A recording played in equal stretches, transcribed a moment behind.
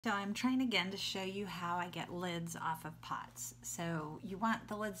So I'm trying again to show you how I get lids off of pots. So you want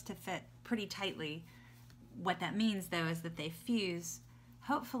the lids to fit pretty tightly. What that means though is that they fuse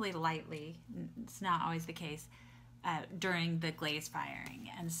hopefully lightly, it's not always the case, during the glaze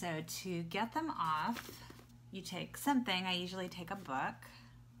firing. And so to get them off, you take something, I usually take a book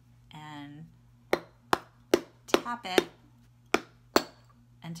and tap it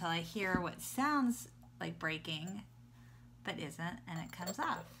until I hear what sounds like breaking but isn't, and it comes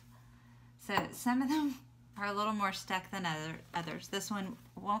off. So some of them are a little more stuck than others. This one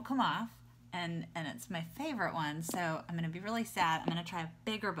won't come off, and it's my favorite one, so I'm going to be really sad. I'm going to try a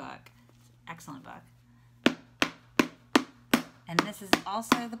bigger book. Excellent book. And this is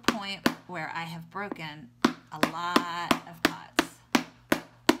also the point where I have broken a lot of pots.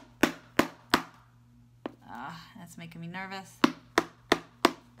 That's making me nervous.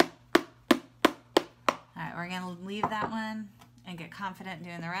 Alright, we're going to leave that one and get confident in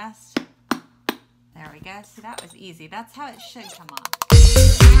doing the rest. There we go. See, that was easy. That's how it should come off.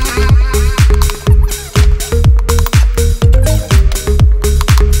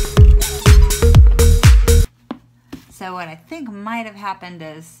 So what I think might have happened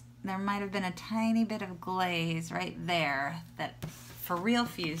is there might have been a tiny bit of glaze right there that for real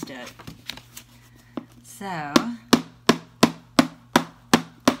fused it. So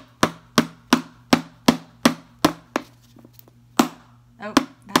oh,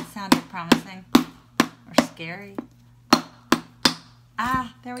 that sounded promising or scary.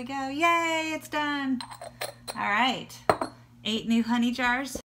 Ah, there we go. Yay, it's done. All right, 8 new honey jars.